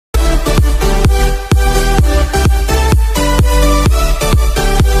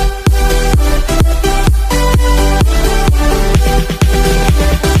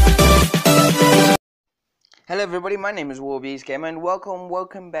everybody, my name is Warbees Gamer and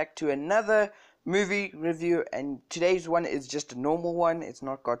welcome back to another movie review. And today's one is just a normal one. It's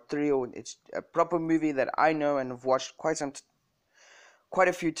not got thrill. It's a proper movie that I know and have watched quite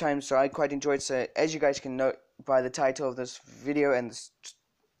a few times, so I quite enjoyed. So as you guys can note by the title of this video and the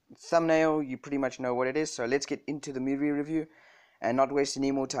thumbnail, you pretty much know what it is. So let's get into the movie review and not waste any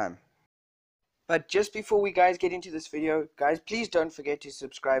more time. But just before we guys get into this video, guys, please don't forget to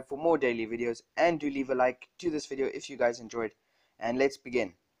subscribe for more daily videos and do leave a like to this video if you guys enjoyed. And let's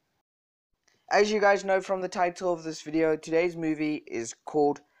begin. As you guys know from the title of this video, today's movie is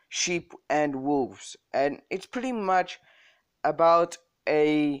called Sheep and Wolves, and it's pretty much about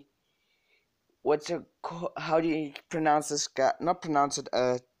a how do you pronounce this guy? Not pronounce it.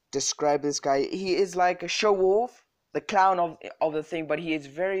 Describe this guy. He is like a show off, the clown of the thing, but he is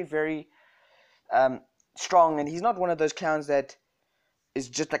very strong, and he's not one of those clowns that is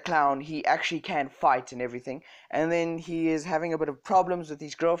just a clown. He actually can fight and everything. And then he is having a bit of problems with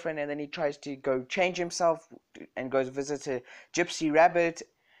his girlfriend, and then he tries to go change himself and goes visit a gypsy rabbit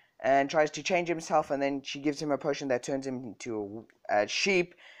and tries to change himself, and then she gives him a potion that turns him into a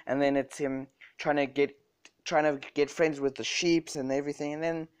sheep, and then it's him trying to get friends with the sheeps and everything, and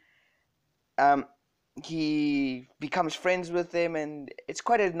then he becomes friends with them, and it's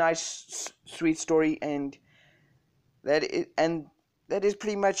quite a nice, sweet story, and that is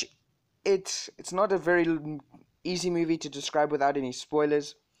pretty much it. It's not a very easy movie to describe without any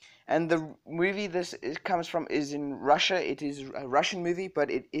spoilers. And the movie comes from is in Russia. It is a Russian movie,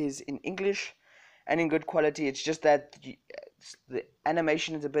 but it is in English and in good quality. It's just that the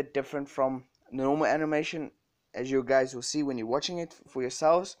animation is a bit different from normal animation, as you guys will see when you're watching it for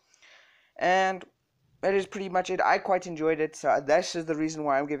yourselves. And that is pretty much it. I quite enjoyed it, so that's just the reason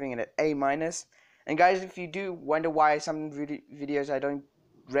why I'm giving it an A-. And guys, if you do wonder why some videos I don't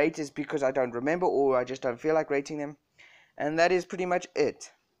rate, is because I don't remember or I just don't feel like rating them. And that is pretty much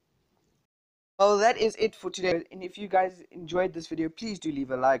it. Well, that is it for today. And if you guys enjoyed this video, please do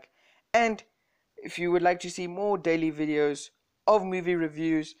leave a like. And if you would like to see more daily videos of movie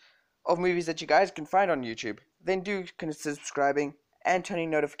reviews of movies that you guys can find on YouTube, then do consider subscribing and turning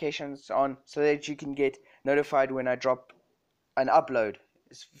notifications on so that you can get notified when I drop an upload,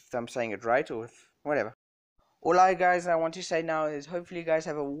 if I'm saying it right or whatever. All I want to say now is hopefully you guys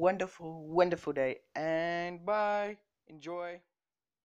have a wonderful day, and bye. Enjoy.